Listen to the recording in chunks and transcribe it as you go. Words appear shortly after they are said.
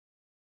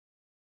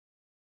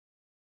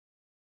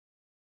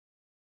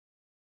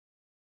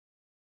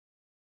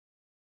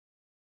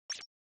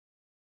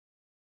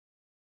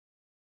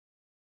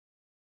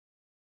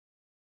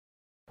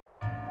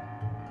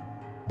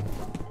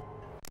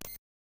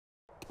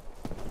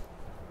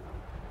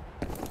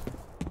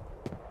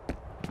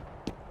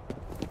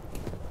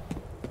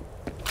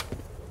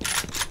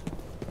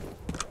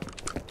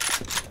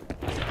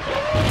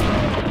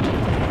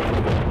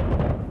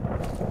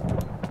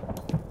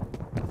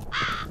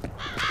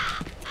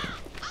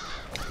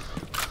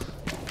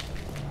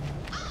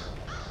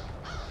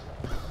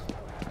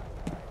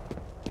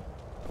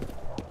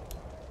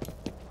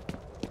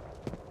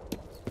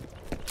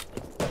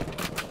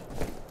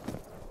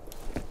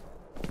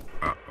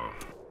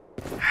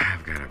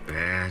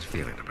guys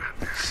feeling about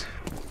this?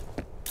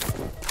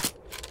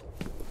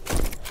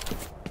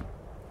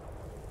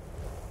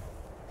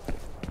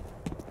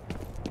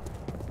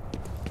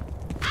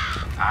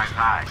 Eyes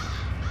high.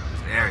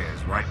 This area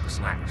is ripe for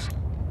snipers.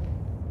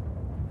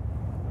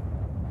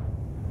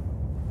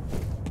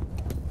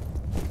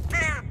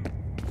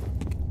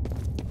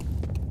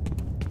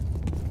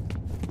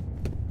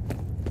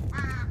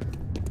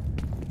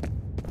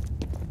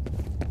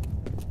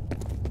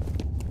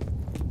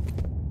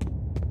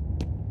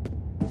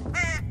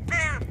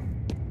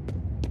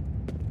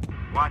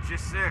 Watch your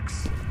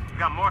six. We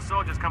got more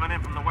soldiers coming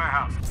in from the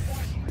warehouse.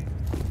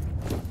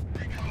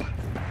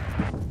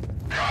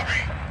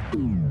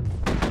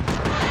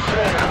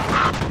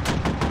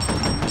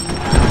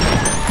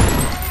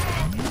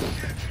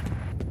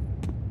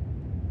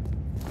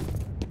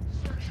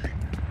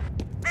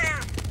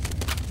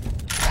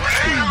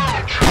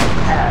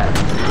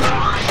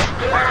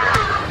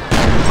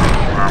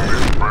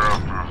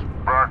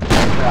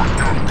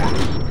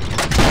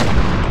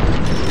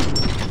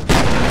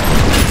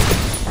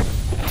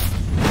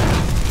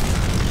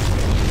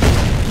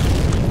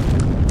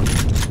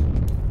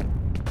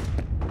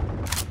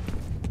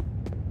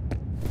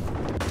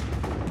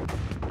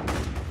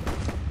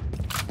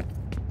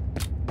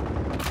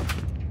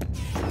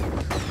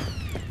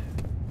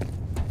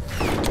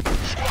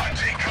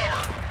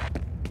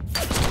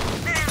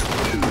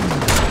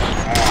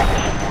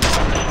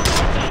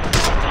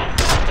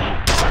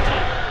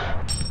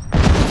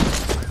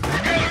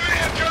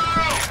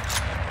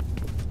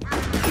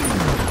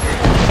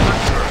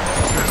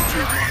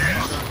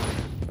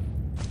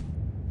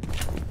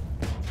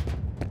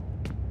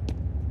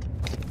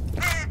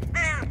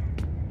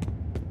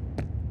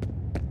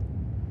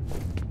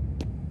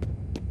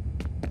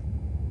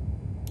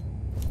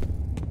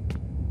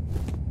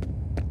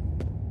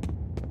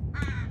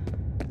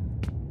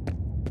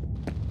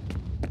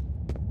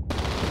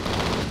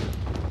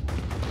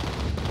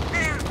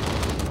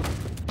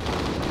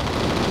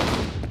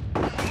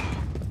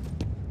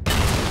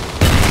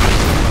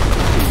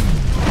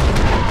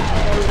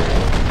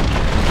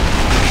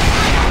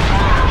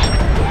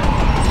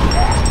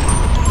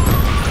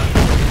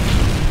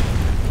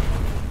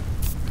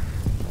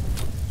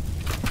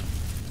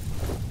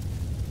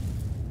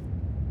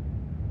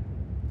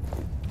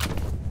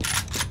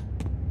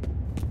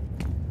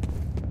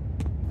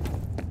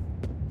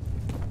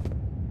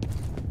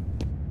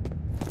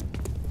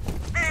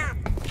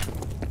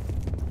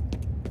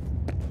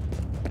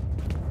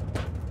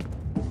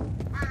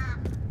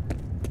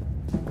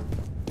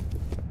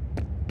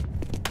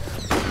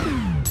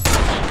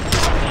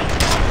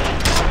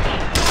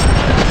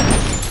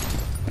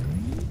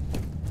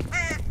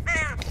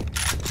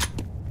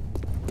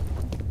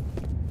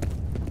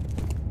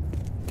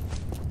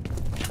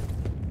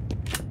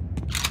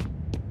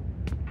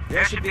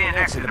 There should be an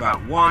exit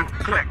about one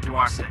click to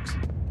our six.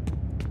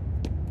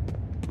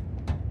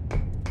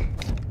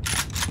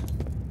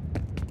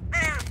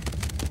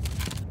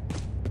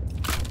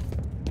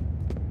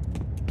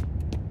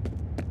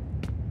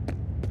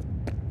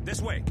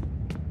 This way.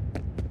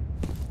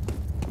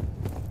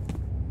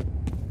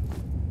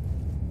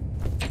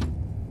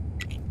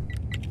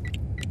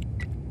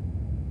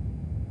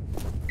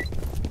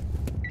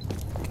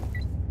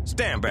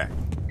 Stand back.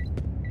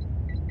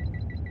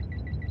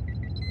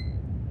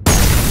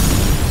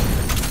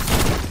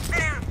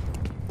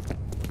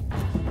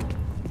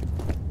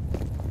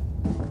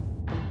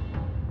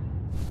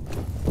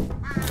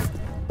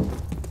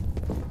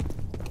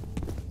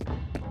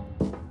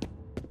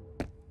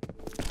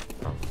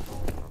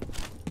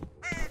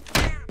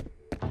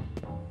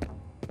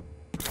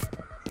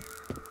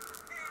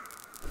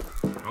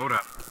 Hold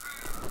up.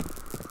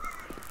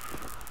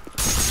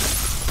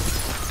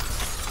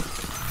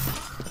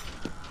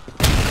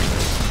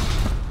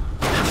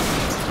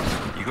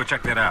 You go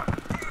check that out.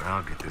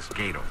 I'll get this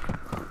gate open.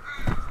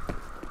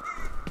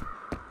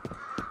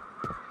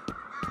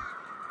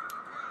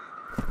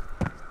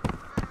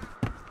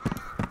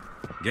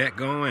 Get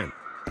going.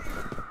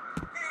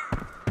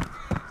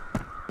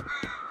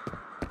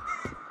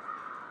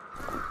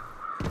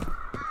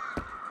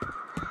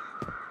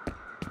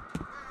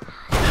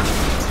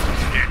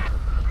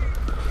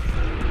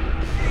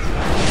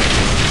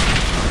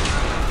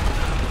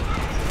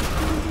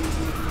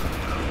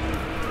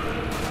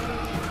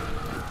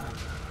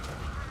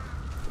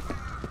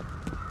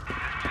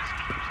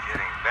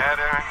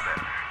 Better and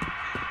better.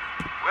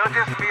 We'll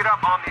just meet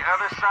up on the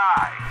other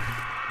side.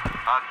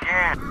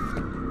 Again.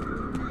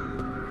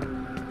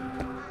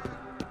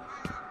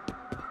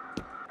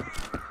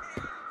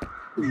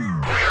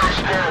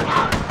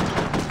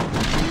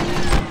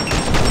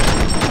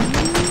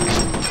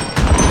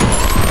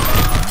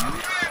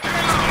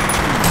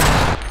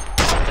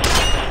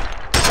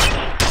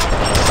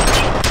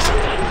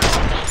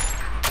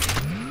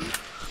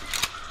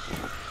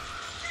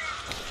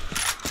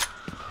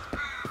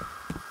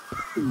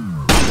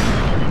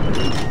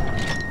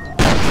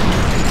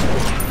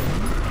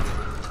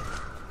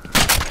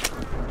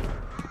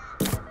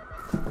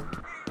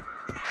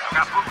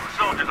 Got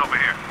soldiers over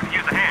here.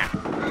 Use a hand.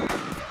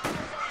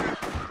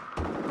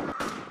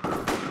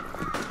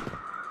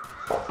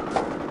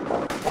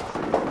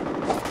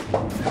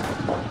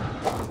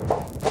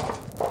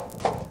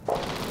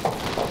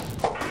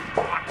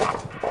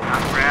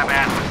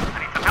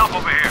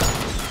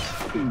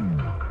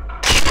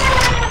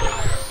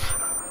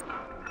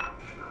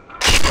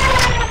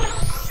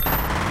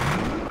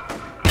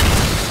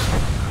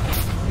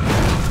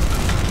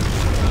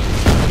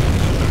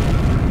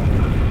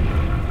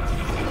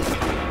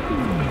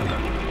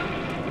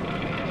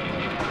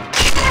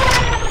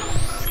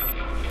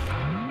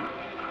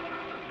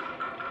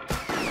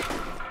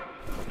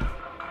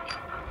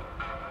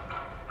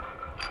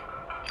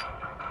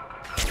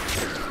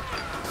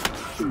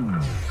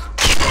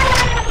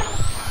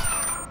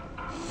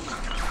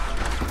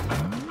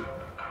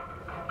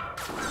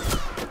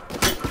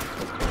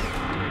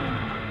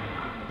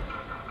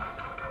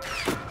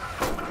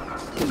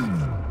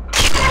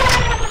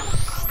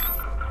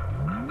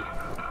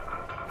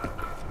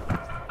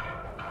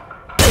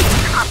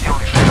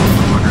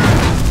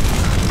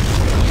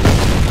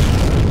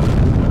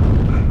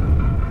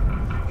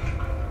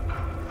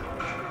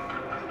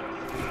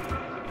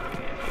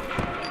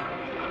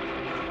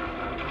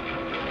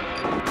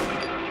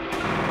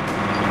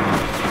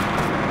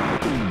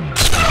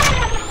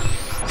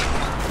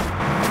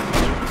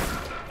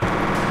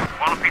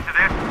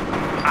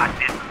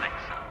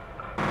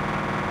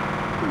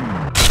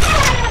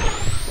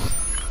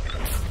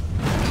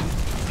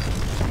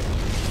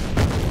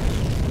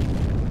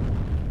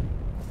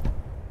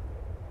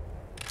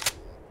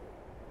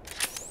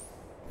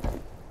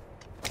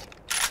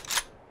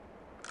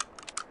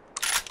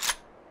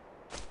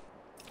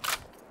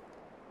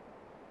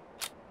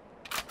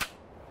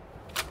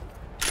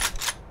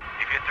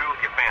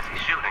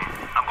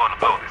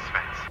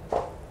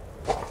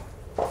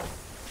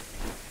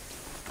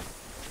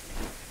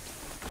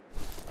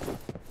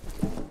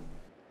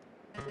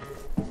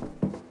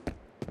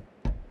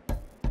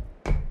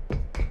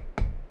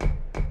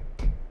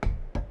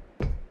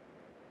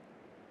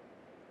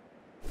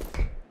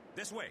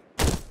 This way.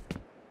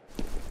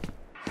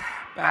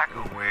 Back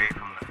away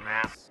from the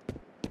fence.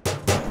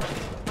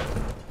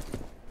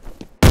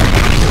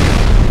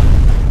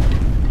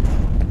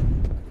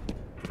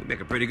 We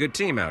make a pretty good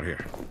team out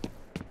here.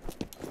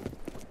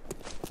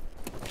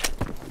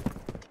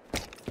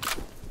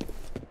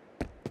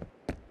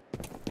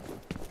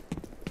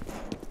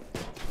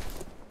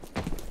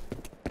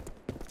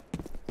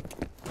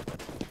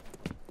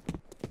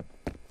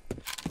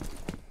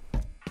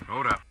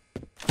 Hold up.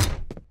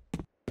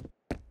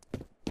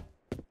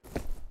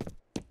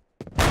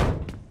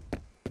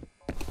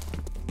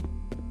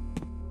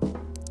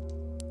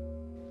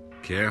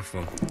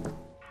 Careful.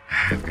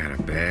 I've got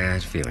a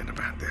bad feeling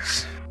about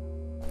this.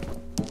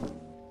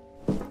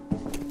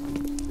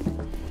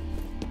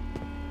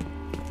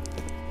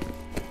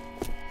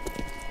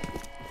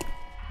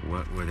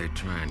 What were they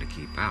trying to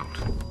keep out?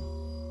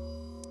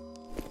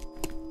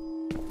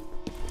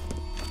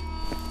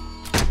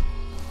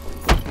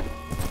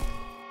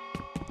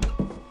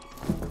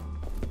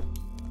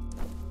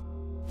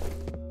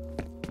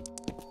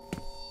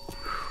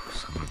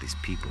 Some of these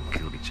people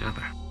killed each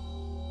other.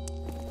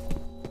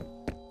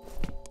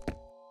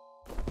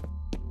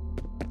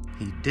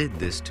 He did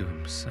this to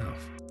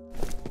himself.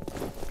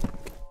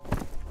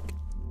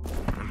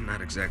 I'm not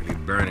exactly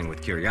burning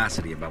with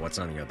curiosity about what's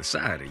on the other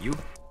side, are you?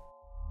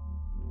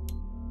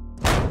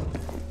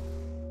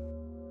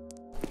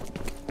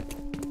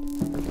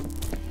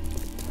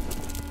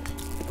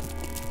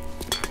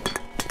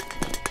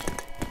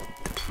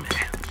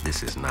 Man,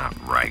 this is not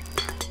right.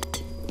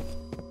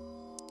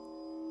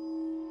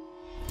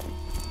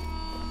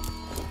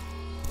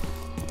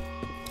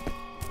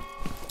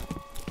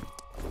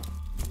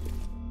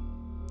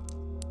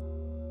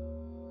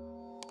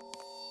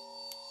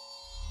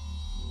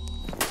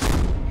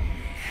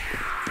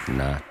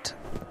 Not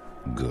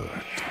good.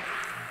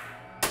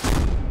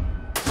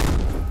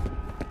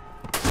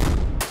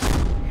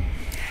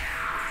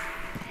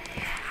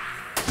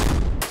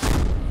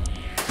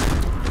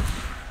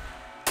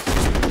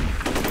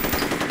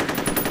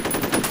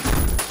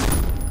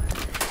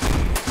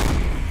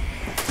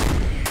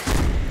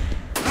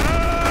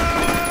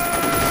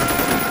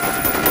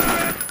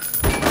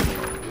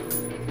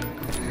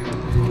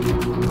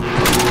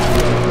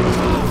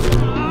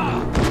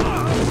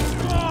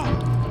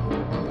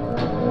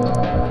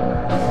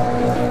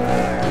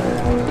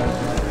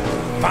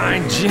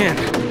 Fine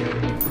gin.